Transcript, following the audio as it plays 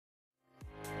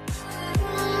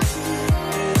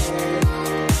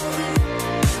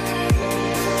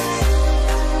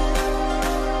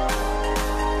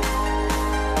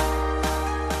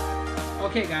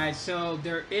so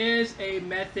there is a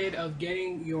method of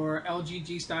getting your LG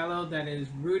G Stylo that is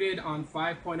rooted on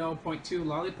 5.0.2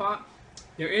 Lollipop.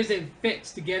 There is a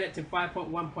fix to get it to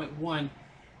 5.1.1,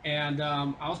 and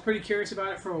I was pretty curious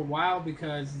about it for a while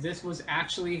because this was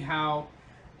actually how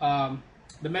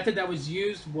the method that was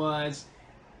used was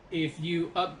if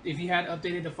you had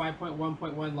updated the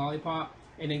 5.1.1 Lollipop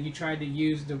and then you tried to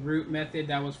use the root method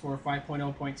that was for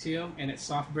 5.0.2 and it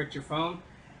soft bricked your phone.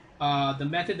 The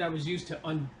method that was used to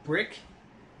unbrick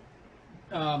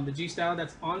the G Stylo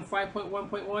that's on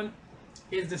 5.1.1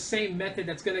 is the same method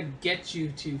that's going to get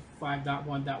you to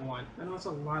 5.1.1. I know it's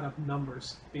a lot of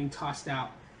numbers being tossed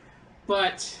out,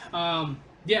 but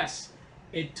yes,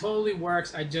 it totally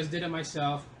works. I just did it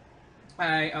myself.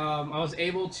 I was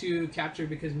able to capture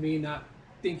because me not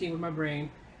thinking with my brain.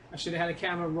 I should have had a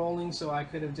camera rolling so I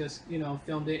could have just, you know,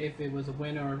 filmed it if it was a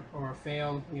win or a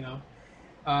fail, you know.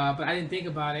 But I didn't think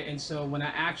about it, and so when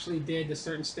I actually did the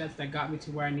certain steps that got me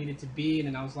to where I needed to be, and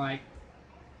then I was like,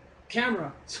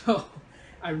 camera. So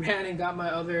I ran and got my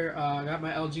other, got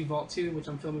my LG Vault 2, which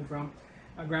I'm filming from.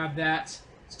 I grabbed that,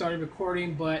 started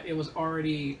recording, but it was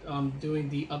already doing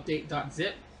the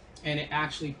update.zip, and it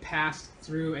actually passed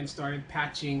through and started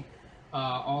patching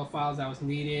all the files that was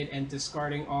needed and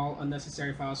discarding all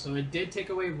unnecessary files. So it did take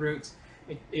away roots.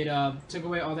 It took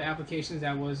away all the applications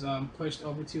that was pushed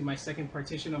over to my second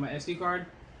partition on my SD card,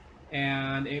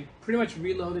 and it pretty much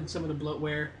reloaded some of the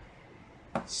bloatware.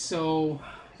 So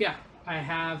yeah, I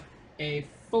have a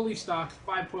fully stocked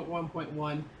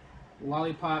 5.1.1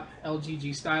 Lollipop LG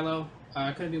G Stylo.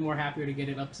 I couldn't be more happier to get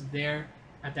it up to there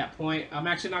at that point. I'm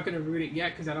actually not going to root it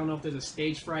yet because I don't know if there's a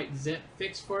stage fright zip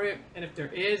fix for it, and if there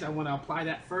is, I want to apply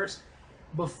that first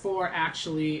before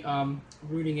actually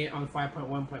rooting it on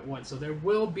 5.1.1. So there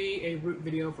will be a root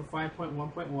video for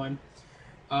 5.1.1.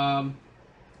 I'll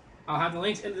have the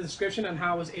links in the description on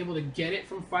how I was able to get it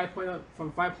from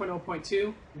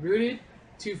 5.0.2 rooted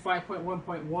to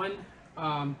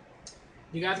 5.1.1.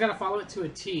 You guys got to follow it to a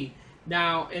T.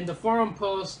 Now, in the forum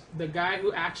post, the guy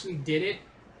who actually did it,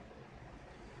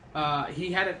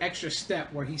 he had an extra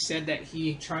step where he said that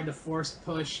he tried to force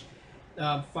push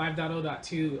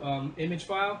 5.0.2 image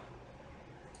file,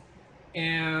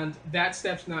 and that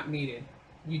step's not needed.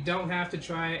 You don't have to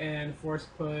try and force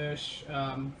push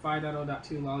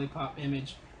 5.0.2 Lollipop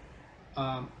image,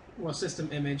 well, system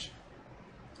image.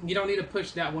 You don't need to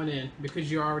push that one in because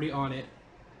you're already on it.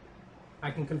 I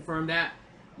can confirm that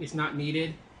it's not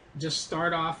needed. Just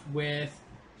start off with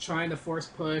trying to force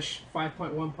push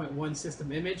 5.1.1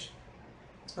 system image.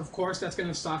 Of course, that's going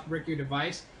to soft brick your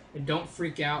device, and don't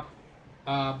freak out.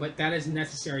 But that is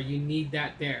necessary. You need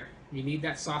that there. You need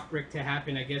that soft brick to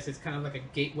happen. I guess it's kind of like a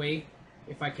gateway,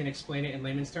 if I can explain it in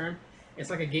layman's term. It's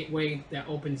like a gateway that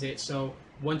opens it. So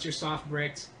once you're soft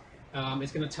bricked,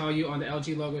 it's going to tell you on the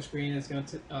LG logo screen, it's going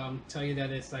to tell you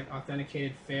that it's like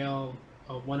authenticated fail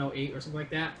 108 or something like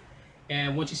that.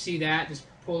 And once you see that, just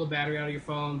pull the battery out of your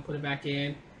phone, put it back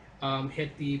in,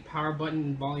 hit the power button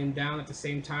and volume down at the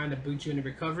same time to boot you into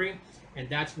recovery. And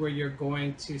that's where you're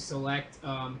going to select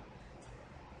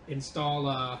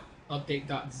install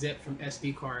update.zip from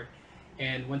SD card,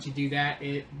 and once you do that,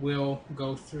 it will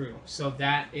go through. So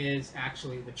that is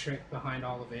actually the trick behind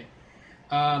all of it.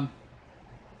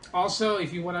 Also,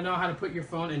 if you want to know how to put your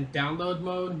phone in download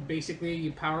mode, basically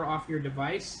you power off your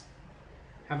device,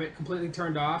 have it completely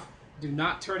turned off, do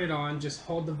not turn it on, just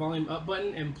hold the volume up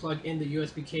button and plug in the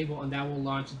USB cable, and that will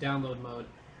launch download mode.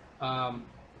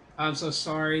 I'm so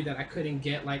sorry that I couldn't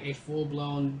get like a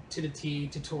full-blown to the T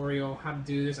tutorial how to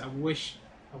do this. I wish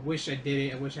I did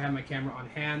it. I wish I had my camera on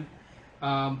hand,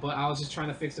 but I was just trying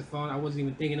to fix the phone. I wasn't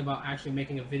even thinking about actually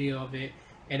making a video of it,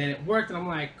 and then it worked, and I'm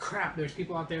like, crap, there's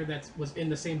people out there that was in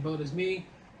the same boat as me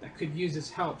that could use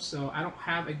this help. So I don't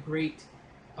have a great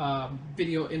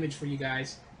video image for you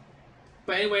guys,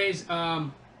 but anyways,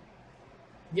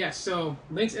 yes, so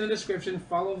links in the description,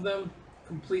 follow them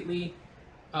completely,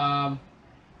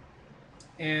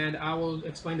 and I will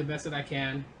explain the best that I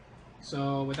can.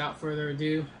 So without further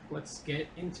ado, let's get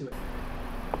into it.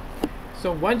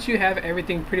 So once you have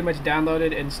everything pretty much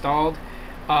downloaded, installed,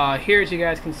 here, as you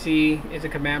guys can see, is a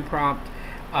command prompt.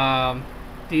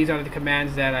 These are the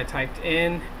commands that I typed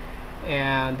in,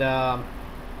 and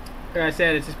like I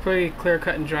said, it's just pretty clear,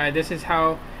 cut and dry. This is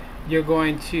how you're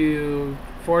going to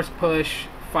force push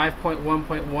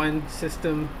 5.1.1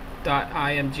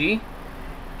 system.img,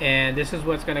 and this is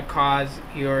what's going to cause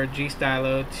your G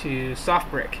Stylo to soft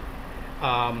brick.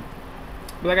 But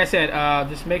like I said,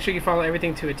 just make sure you follow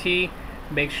everything to a T.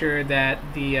 Make sure that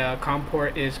the COM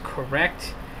port is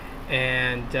correct,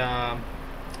 and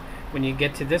when you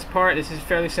get to this part, this is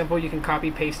fairly simple. You can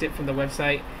copy paste it from the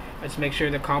website. Let's make sure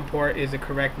the COM port is the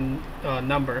correct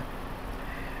number.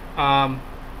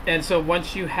 And so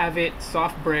once you have it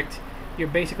soft bricked, you're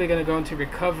basically going to go into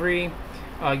recovery.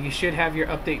 You should have your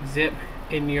update zip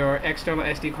in your external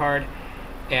SD card,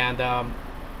 and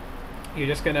you're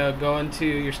just going to go into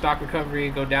your stock recovery,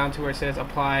 go down to where it says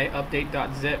apply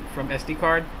update.zip from SD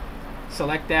card,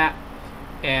 select that,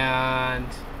 and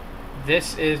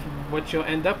this is what you'll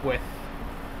end up with.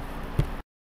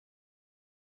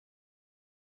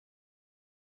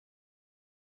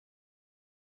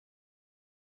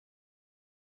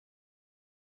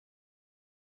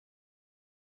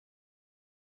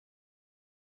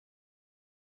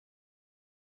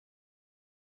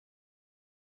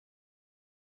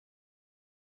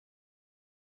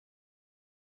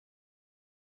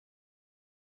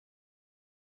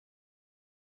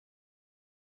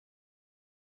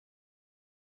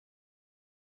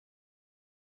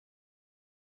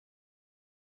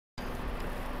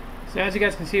 So as you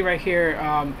guys can see right here,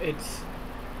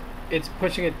 it's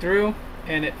pushing it through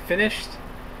and it finished.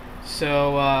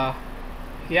 So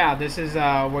yeah, this is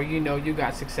where you know you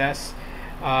got success.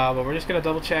 But we're just gonna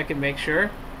double check and make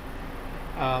sure.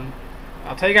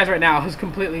 I'll tell you guys right now, I was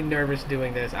completely nervous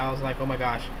doing this. I was like, oh my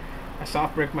gosh, I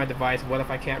soft bricked my device. What if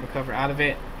I can't recover out of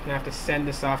it? I'm gonna have to send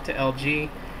this off to LG.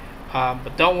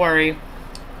 But don't worry,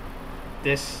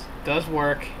 this does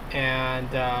work, and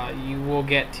you will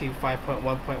get to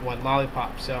 5.1.1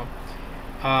 Lollipop. So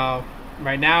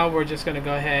right now we're just going to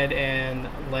go ahead and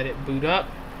let it boot up,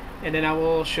 and then I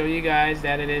will show you guys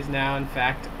that it is now in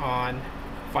fact on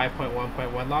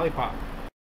 5.1.1 Lollipop.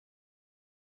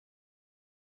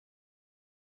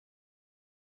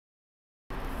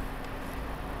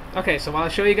 Okay, so while I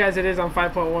show you guys it is on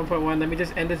 5.1.1, let me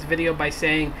just end this video by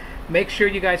saying make sure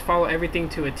you guys follow everything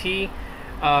to a T.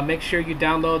 Make sure you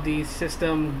download the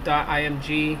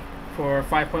system.img for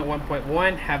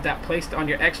 5.1.1. Have that placed on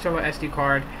your external SD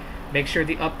card. Make sure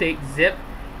the update zip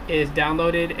is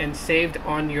downloaded and saved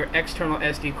on your external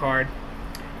SD card.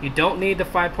 You don't need the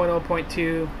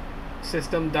 5.0.2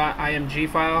 system.img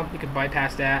file. You can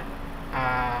bypass that.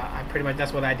 I pretty much,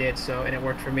 that's what I did, so, and it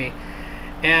worked for me.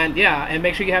 And yeah, and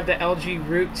make sure you have the LG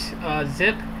root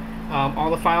zip.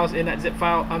 All the files in that zip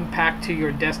file unpacked to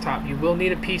your desktop. You will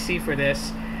need a PC for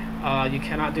this. You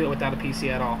cannot do it without a PC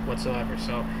at all whatsoever.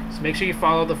 So make sure you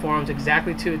follow the forums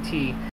exactly to a T.